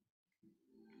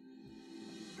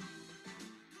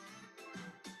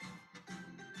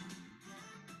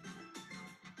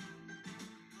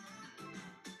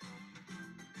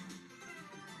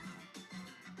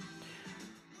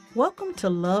Welcome to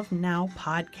Love Now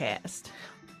Podcast.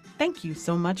 Thank you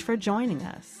so much for joining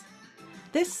us.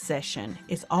 This session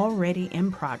is already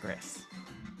in progress.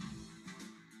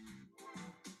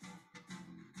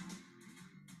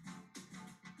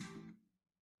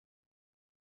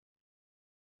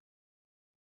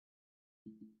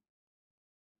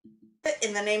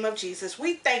 In the name of Jesus,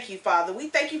 we thank you, Father. We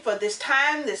thank you for this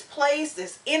time, this place,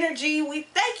 this energy. We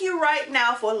thank you right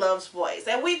now for Love's Voice.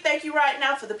 And we thank you right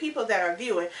now for the people that are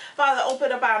viewing. Father,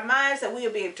 open up our minds that we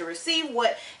will be able to receive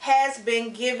what has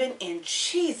been given in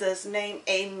Jesus' name.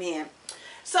 Amen.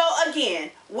 So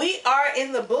again, we are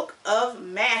in the book of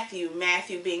Matthew.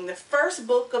 Matthew being the first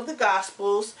book of the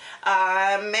Gospels.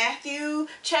 Matthew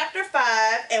chapter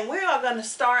 5. And we are going to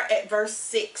start at verse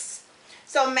 6.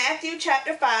 So Matthew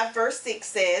chapter 5 verse 6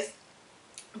 says,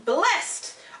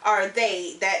 "Blessed are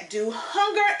they that do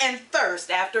hunger and thirst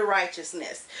after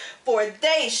righteousness, for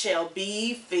they shall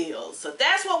be filled." So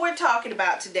that's what we're talking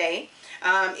about today.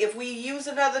 If we use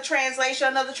another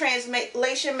translation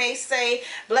may say,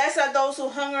 "Blessed are those who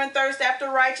hunger and thirst after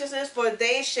righteousness, for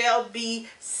they shall be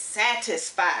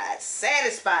satisfied."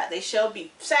 Satisfied. They shall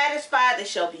be satisfied. They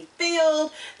shall be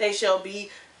filled. They shall be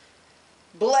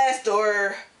blessed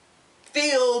or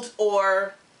filled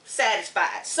or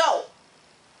satisfied. So,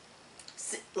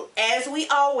 as we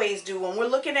always do when we're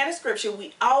looking at a scripture,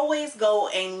 we always go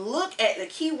and look at the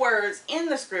key words in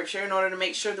the scripture in order to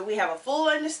make sure that we have a full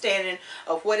understanding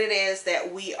of what it is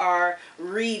that we are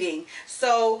reading.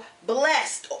 So,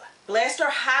 blessed or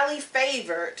highly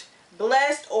favored,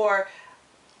 blessed or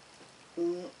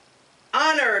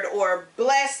honored or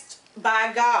blessed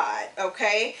by God,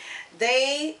 okay?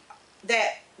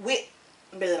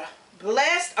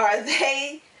 Blessed are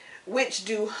they which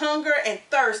do hunger and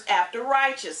thirst after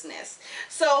righteousness.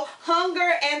 So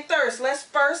hunger and thirst. Let's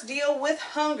first deal with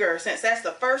hunger, since that's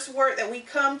the first word that we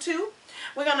come to.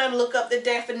 We're going to look up the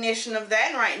definition of that.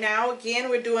 And right now, again,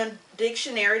 we're doing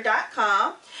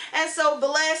dictionary.com. And so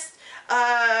blessed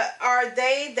are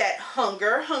they that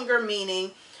hunger. Hunger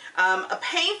meaning a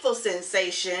painful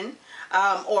sensation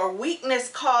or weakness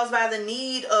caused by the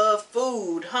need of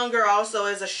food. Hunger also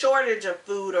is a shortage of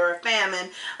food or a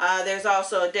famine. There's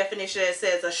also a definition that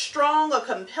says a strong or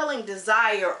compelling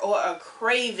desire or a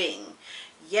craving.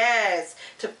 Yes,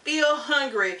 to feel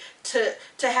hungry, to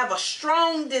have a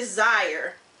strong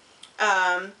desire,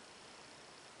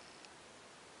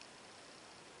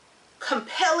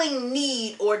 compelling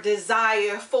need or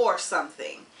desire for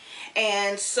something.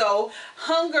 And so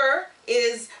hunger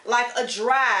is like a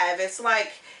drive. It's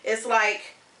like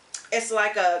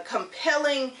a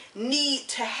compelling need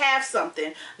to have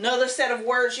something. Another set of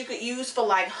words you could use for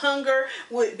like hunger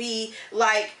would be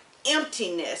like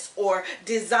emptiness or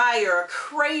desire, or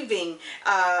craving,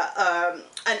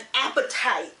 an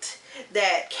appetite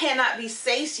that cannot be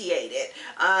satiated,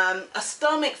 a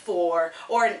stomach for,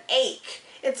 or an ache.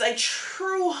 It's a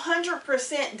true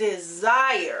 100%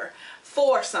 desire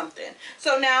for something.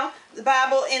 So now the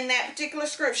Bible in that particular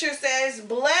scripture says,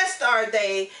 "Blessed are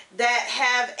they that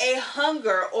have a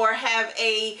hunger or have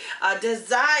a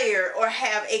desire or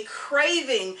have a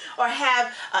craving or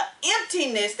have an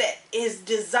emptiness that is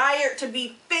desired to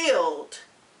be filled."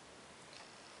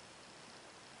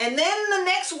 And then the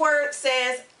next word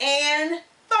says, "and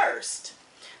thirst."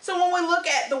 So when we look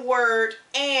at the word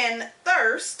 "and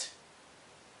thirst,"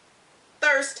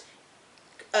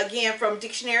 again from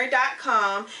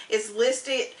dictionary.com, is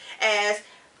listed as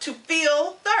to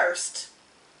feel thirst,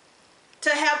 to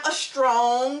have a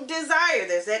strong desire.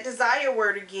 There's that desire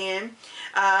word again.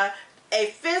 A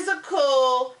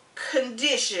physical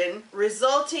condition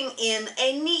resulting in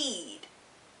a need.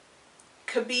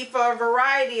 Could be for a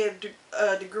variety of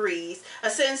degrees. A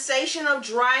sensation of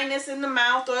dryness in the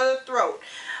mouth or the throat.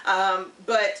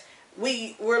 But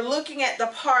we're looking at the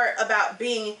part about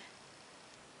being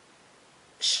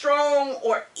strong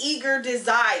or eager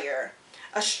desire.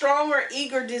 A strong or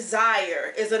eager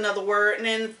desire is another word. And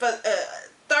then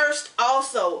thirst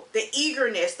also, the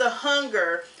eagerness, the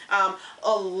hunger, a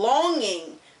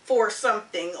longing for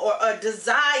something, or a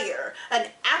desire, an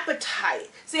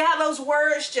appetite. See how those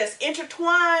words just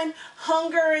intertwine,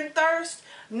 hunger and thirst?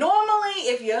 Normally,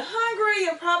 if you're hungry,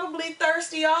 you're probably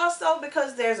thirsty also,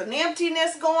 because there's an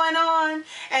emptiness going on.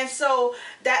 And so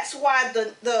that's why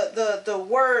the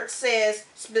word says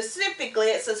specifically,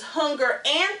 it says hunger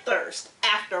and thirst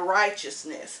after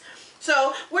righteousness.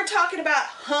 So we're talking about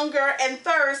hunger and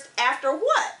thirst after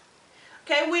what?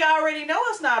 Okay, we already know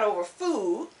it's not over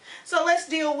food. So let's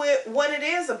deal with what it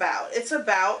is about. It's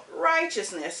about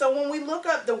righteousness. So when we look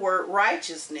up the word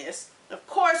righteousness, of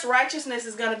course, righteousness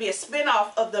is going to be a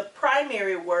spinoff of the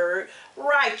primary word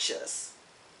righteous.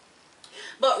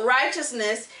 But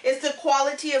righteousness is the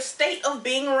quality of state of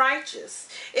being righteous.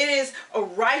 It is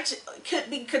could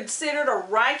be considered a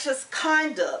righteous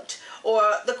conduct, or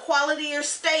the quality or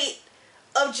state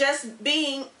of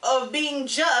being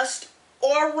just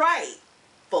or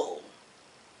rightful.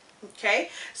 Okay,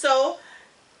 so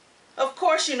of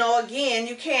course, again,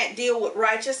 you can't deal with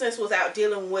righteousness without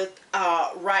dealing with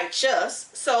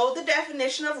righteous. So the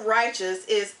definition of righteous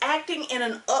is acting in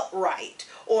an upright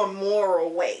or moral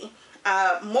way.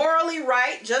 Morally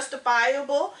right,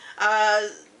 justifiable.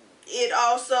 It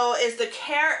also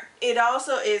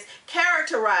is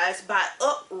characterized by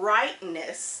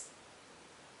uprightness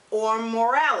or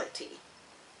morality.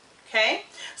 Okay,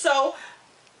 so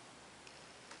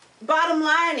bottom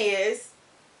line is,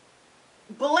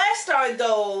 blessed are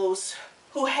those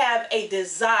who have a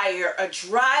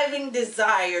driving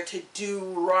desire to do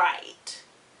right.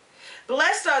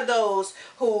 Blessed are those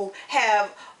who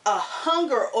have a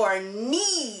hunger or a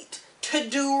need to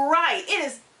do right. It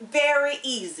is very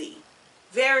easy,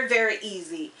 very, very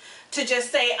easy to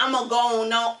just say, I'm going to go on.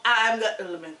 No,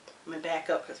 let me back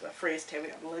up because my friends tell me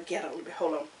I'm going to get a little bit.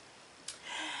 Hold on.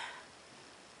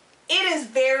 It is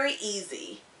very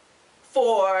easy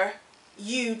for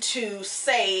you to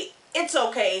say, it's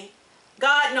okay,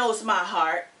 God knows my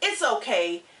heart, it's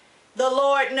okay, the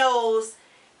Lord knows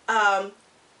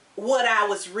what I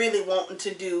was really wanting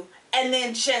to do, and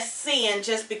then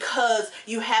just because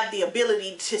you have the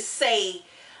ability to say,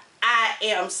 I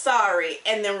am sorry,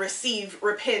 and then receive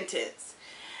repentance.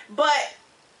 But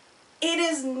it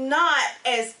is not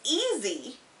as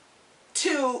easy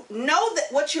to know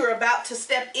that what you're about to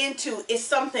step into is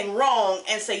something wrong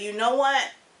and say, you know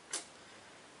what?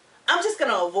 I'm just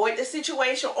going to avoid the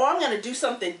situation, or I'm going to do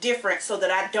something different so that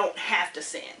I don't have to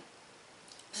sin.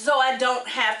 So I don't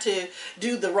have to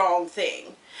do the wrong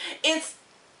thing.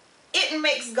 It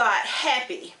makes God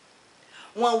happy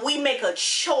when we make a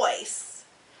choice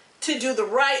to do the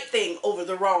right thing over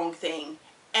the wrong thing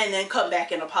and then come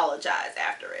back and apologize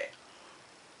after it.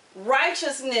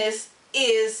 Righteousness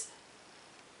is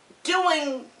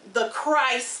doing the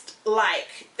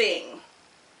Christ-like thing.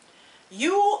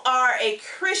 You are a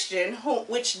Christian,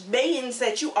 which means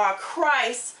that you are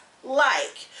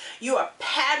Christ-like. You are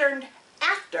patterned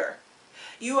after.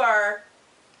 You are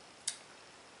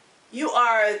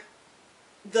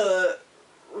the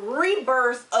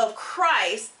rebirth of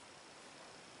Christ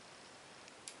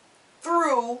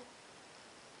through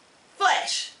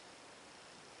flesh.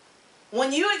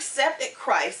 When you accepted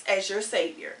Christ as your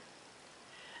Savior,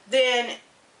 then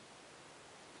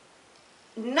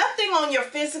nothing on your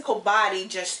physical body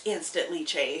just instantly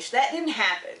changed. That didn't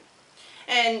happen.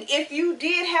 And if you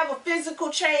did have a physical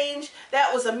change,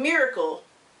 that was a miracle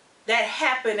that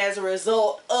happened as a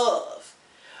result of.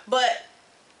 But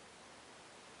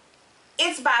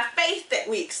it's by faith that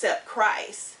we accept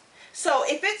Christ. So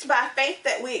if it's by faith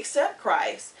that we accept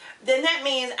Christ, then that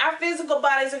means our physical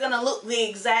bodies are going to look the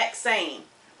exact same.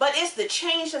 But it's the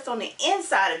change that's on the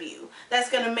inside of you that's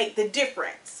going to make the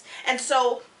difference. And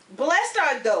so blessed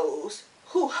are those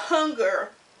who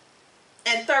hunger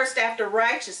and thirst after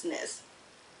righteousness,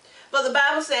 for the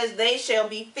Bible says they shall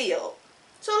be filled.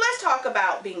 So let's talk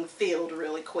about being filled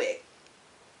really quick.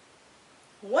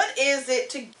 What is it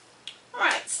to...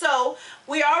 Alright, so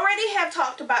we already have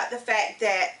talked about the fact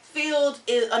that filled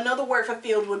is another word for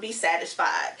filled would be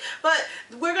satisfied. But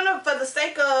we're going to, for the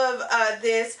sake of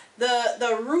this,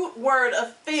 the root word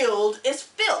of filled is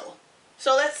fill.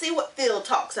 So let's see what fill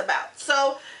talks about.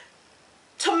 So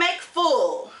to make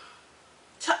full,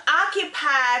 to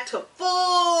occupy to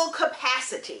full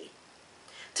capacity,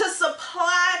 to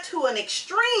supply to an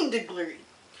extreme degree,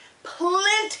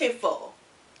 plentiful,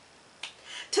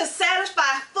 to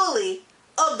satisfy fully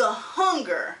of the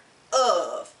hunger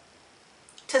of,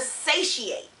 to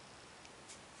satiate,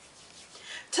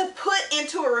 to put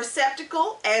into a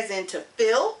receptacle, as in to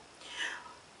fill,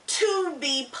 to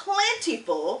be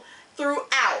plentiful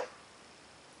throughout,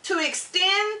 to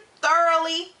extend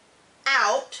thoroughly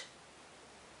out,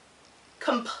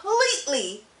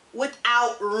 completely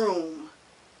without room.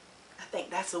 I think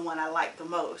that's the one I like the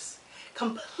most.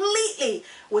 Completely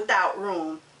without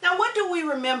room. Now, what do we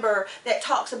remember that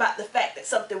talks about the fact that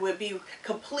something would be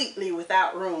completely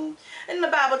without room? And the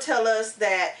Bible tells us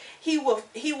that he will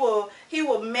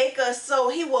make us so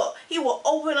he will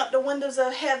open up the windows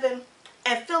of heaven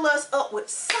and fill us up with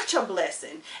such a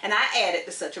blessing. And I added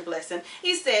to such a blessing.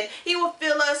 He said he will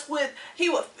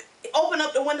open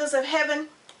up the windows of heaven,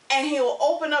 and he will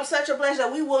open up such a blessing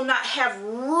that we will not have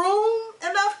room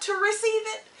enough to receive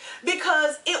it,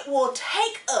 because it will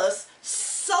take us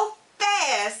so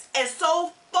fast and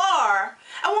so far.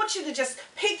 I want you to just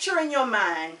picture in your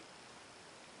mind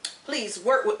Please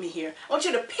work with me here. I want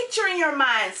you to picture in your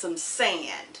mind some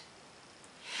sand.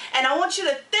 And I want you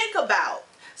to think about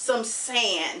some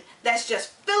sand that's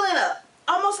just filling up,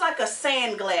 almost like a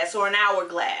sand glass or an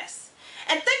hourglass.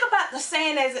 And think about the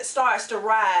sand as it starts to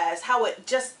rise, how it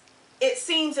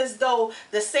seems as though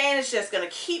the sand is just going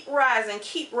to keep rising,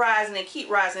 keep rising, and keep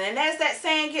rising. And as that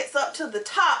sand gets up to the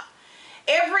top,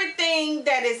 everything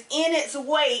that is in its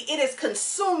way, it is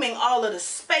consuming all of the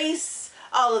space,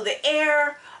 all of the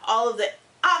air, all of the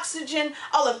oxygen,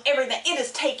 all of everything. It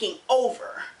is taking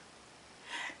over.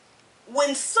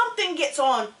 When something gets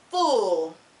on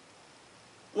full,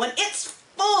 when it's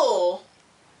full,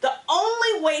 the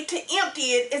only way to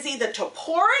empty it is either to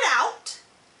pour it out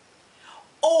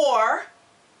or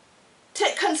to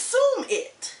consume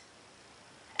it.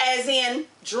 As in,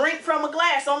 drink from a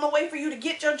glass. The only way for you to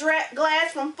get your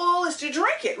glass from full is to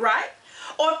drink it, right?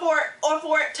 Or for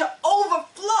it to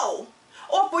overflow,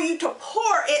 or for you to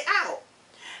pour it out.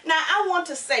 Now, I want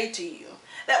to say to you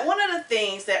that one of the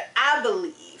things that I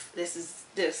believe, this is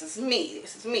me.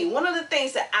 One of the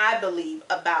things that I believe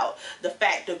about the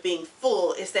fact of being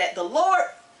full is that the Lord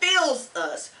fills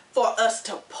us for us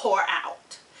to pour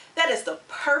out. That is the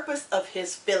purpose of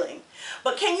his filling.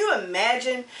 But can you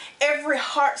imagine every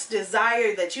heart's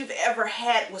desire that you've ever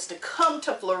had was to come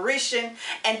to fruition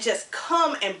and just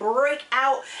come and break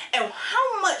out? And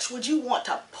how much would you want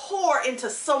to pour into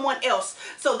someone else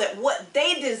so that what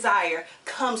they desire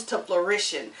comes to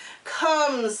fruition,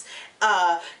 comes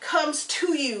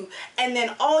to you, and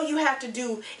then all you have to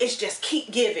do is just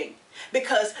keep giving?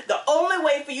 Because the only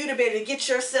way for you to be able to get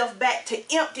yourself back to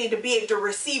empty, to be able to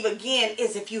receive again,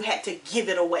 is if you had to give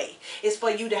it away. It's for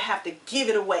you to have to give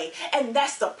it away. And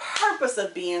that's the purpose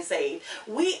of being saved.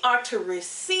 We are to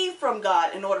receive from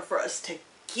God in order for us to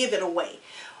give it away.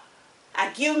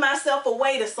 I give myself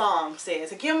away, the song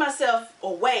says. I give myself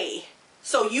away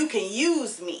so you can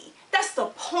use me. That's the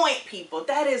point, people.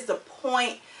 That is the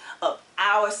point of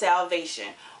our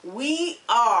salvation. We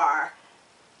are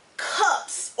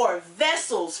cups or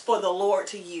vessels for the Lord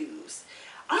to use.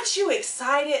 Aren't you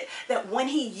excited that when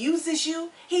he uses you,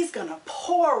 he's gonna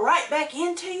pour right back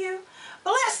into you?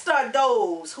 Blessed are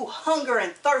those who hunger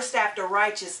and thirst after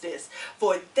righteousness,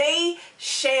 for they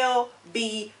shall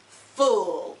be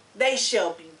full. They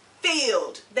shall be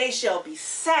filled. They shall be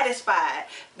satisfied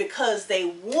because they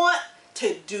want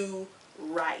to do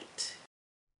right.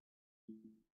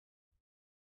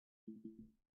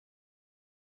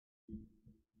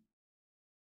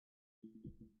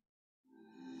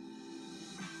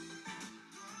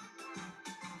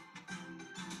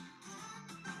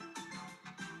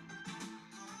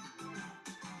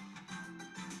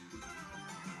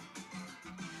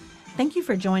 Thank you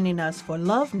for joining us for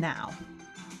Love Now.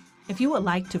 If you would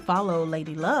like to follow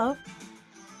Lady Love,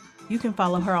 you can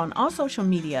follow her on all social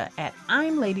media at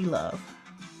I'm Lady Love.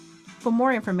 For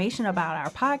more information about our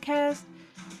podcast,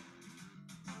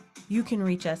 you can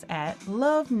reach us at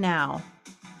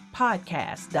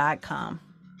lovenowpodcast.com.